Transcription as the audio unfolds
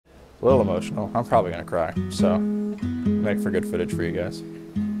a little emotional. I'm probably gonna cry, so make for good footage for you guys.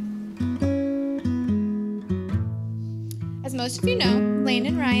 As most of you know, Layne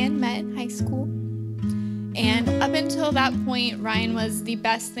and Ryan met in high school. And up until that point, Ryan was the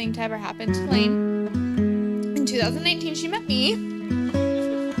best thing to ever happen to Layne. In 2019, she met me. And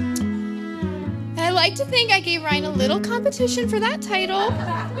I like to think I gave Ryan a little competition for that title.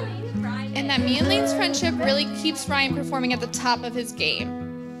 And that me and Layne's friendship really keeps Ryan performing at the top of his game.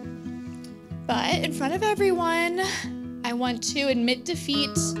 But in front of everyone, I want to admit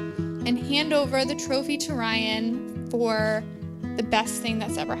defeat and hand over the trophy to Ryan for the best thing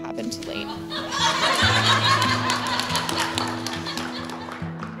that's ever happened to Layne.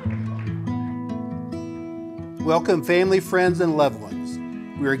 Welcome, family, friends, and loved ones.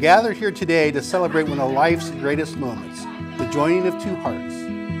 We are gathered here today to celebrate one of life's greatest moments, the joining of two hearts.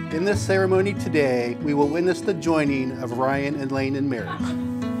 In this ceremony today, we will witness the joining of Ryan and Layne in marriage.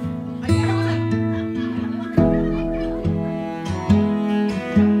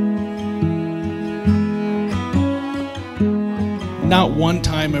 Not one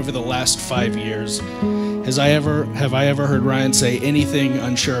time over the last 5 years have I ever heard Ryan say anything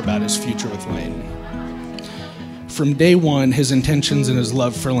unsure about his future with Layne. From day one, his intentions and his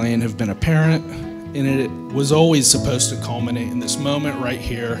love for Layne have been apparent, and it was always supposed to culminate in this moment right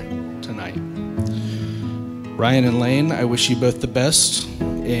here tonight. Ryan and Layne, I wish you both the best,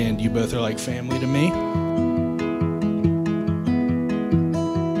 and you both are like family to me.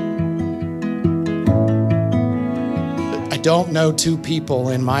 I don't know two people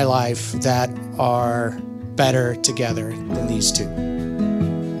in my life that are better together than these two.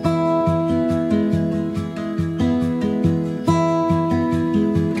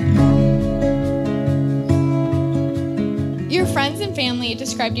 Your friends and family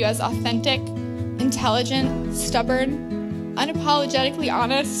described you as authentic, intelligent, stubborn, unapologetically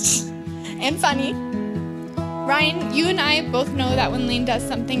honest, and funny. Ryan, you and I both know that when Layne does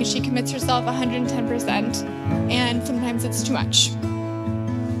something, she commits herself 110%, and sometimes it's too much.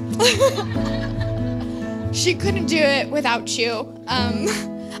 She couldn't do it without you.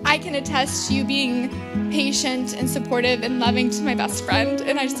 I can attest to you being patient and supportive and loving to my best friend,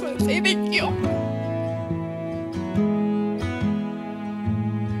 and I just want to say thank you.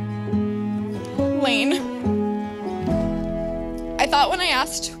 Layne, I thought when I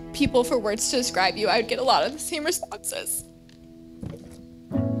asked people for words to describe you, I would get a lot of the same responses.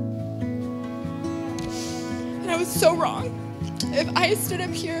 And I was so wrong. If I stood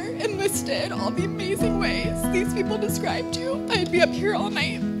up here and listed all the amazing ways these people described you, I'd be up here all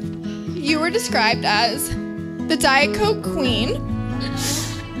night. You were described as the Diet Coke Queen,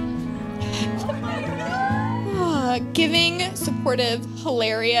 giving, supportive,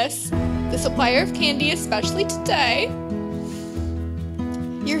 hilarious, the supplier of candy, especially today.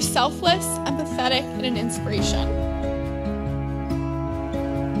 You're selfless, empathetic, and an inspiration.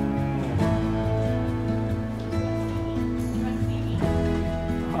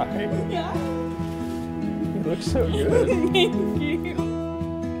 Hi. Yeah. You look so good. Thank you.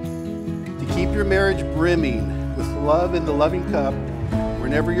 To keep your marriage brimming with love in the loving cup,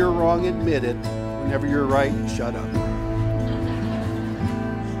 whenever you're wrong, admit it. Whenever you're right, shut up.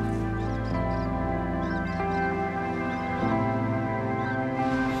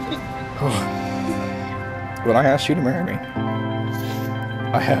 When I asked you to marry me,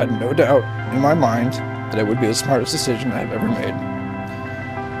 I had no doubt in my mind that it would be the smartest decision I've ever made.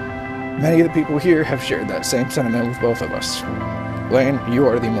 Many of the people here have shared that same sentiment with both of us. Layne, you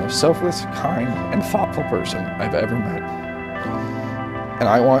are the most selfless, kind, and thoughtful person I've ever met. And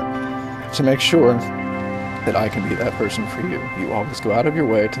I want to make sure that I can be that person for you. You always go out of your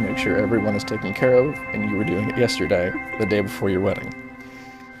way to make sure everyone is taken care of, and you were doing it yesterday, the day before your wedding.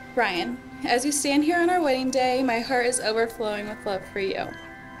 Ryan, as we stand here on our wedding day, my heart is overflowing with love for you.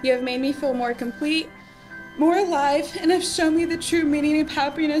 You have made me feel more complete, more alive, and have shown me the true meaning of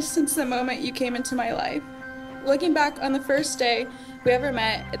happiness since the moment you came into my life. Looking back on the first day we ever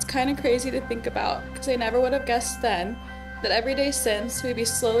met, it's kind of crazy to think about, because I never would have guessed then that every day since we'd be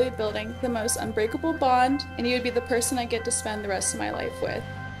slowly building the most unbreakable bond, and you would be the person I get to spend the rest of my life with.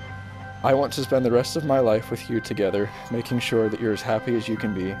 I want to spend the rest of my life with you together, making sure that you're as happy as you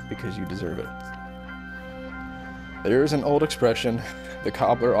can be because you deserve it. There is an old expression, the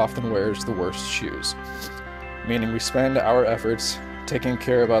cobbler often wears the worst shoes, meaning we spend our efforts taking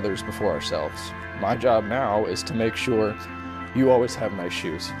care of others before ourselves. My job now is to make sure you always have nice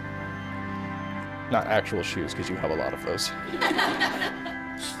shoes. Not actual shoes, because you have a lot of those.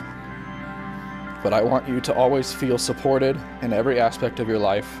 But I want you to always feel supported in every aspect of your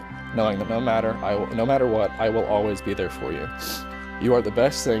life, knowing that no matter what, I will always be there for you. You are the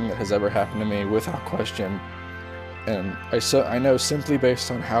best thing that has ever happened to me, without question. And I know simply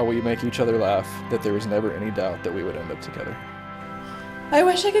based on how we make each other laugh that there was never any doubt that we would end up together. I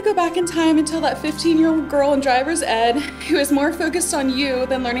wish I could go back in time and tell that 15-year-old girl in driver's ed who is more focused on you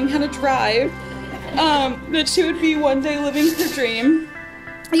than learning how to drive, that she would be one day living her dream.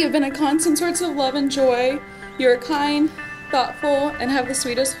 You've been a constant source of love and joy. You're kind, thoughtful, and have the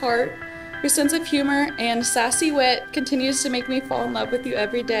sweetest heart. Your sense of humor and sassy wit continues to make me fall in love with you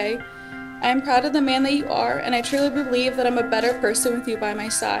every day. I am proud of the man that you are, and I truly believe that I'm a better person with you by my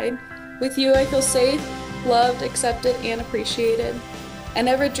side. With you, I feel safe, loved, accepted, and appreciated. I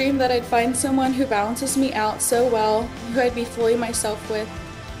never dreamed that I'd find someone who balances me out so well, who I'd be fully myself with.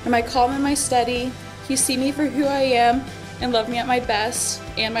 You're my calm and my steady. You see me for who I am and love me at my best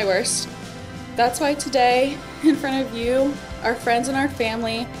and my worst. That's why today, in front of you, our friends and our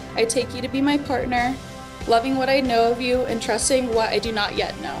family, I take you to be my partner, loving what I know of you and trusting what I do not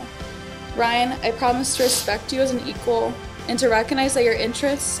yet know. Ryan, I promise to respect you as an equal and to recognize that your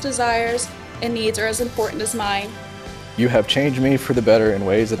interests, desires, and needs are as important as mine. You have changed me for the better in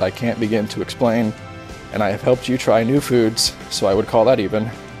ways that I can't begin to explain, and I have helped you try new foods, so I would call that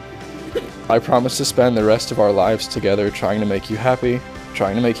even. I promise to spend the rest of our lives together trying to make you happy,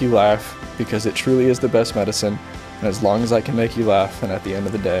 trying to make you laugh, because it truly is the best medicine, and as long as I can make you laugh, and at the end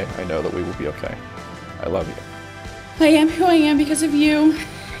of the day, I know that we will be okay. I love you. I am who I am because of you.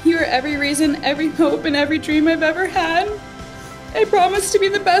 You are every reason, every hope, and every dream I've ever had. I promise to be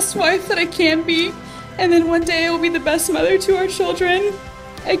the best wife that I can be, and then one day I will be the best mother to our children.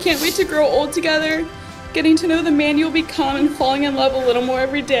 I can't wait to grow old together, getting to know the man you'll become and falling in love a little more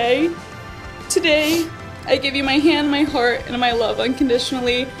every day. Today, I give you my hand, my heart, and my love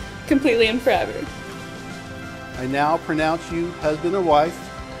unconditionally, completely, and forever. I now pronounce you husband and wife.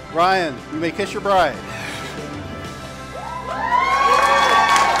 Ryan, you may kiss your bride.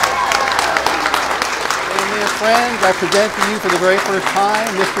 Family and friends, I present to you for the very first time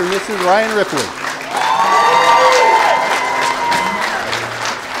Mr. and Mrs. Ryan Ripley.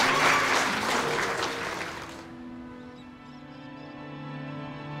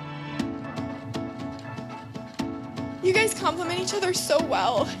 You guys compliment each other so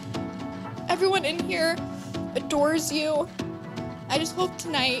well. Everyone in here adores you. I just hope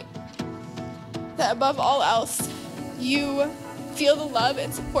tonight that above all else, you feel the love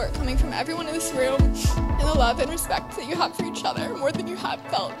and support coming from everyone in this room and the love and respect that you have for each other more than you have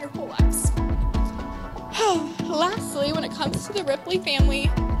felt your whole lives. Lastly, when it comes to the Ripley family,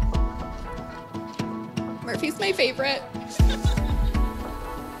 Murphy's my favorite.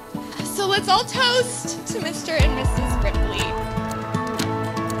 So let's all toast to Mr. and Mrs. Ripley.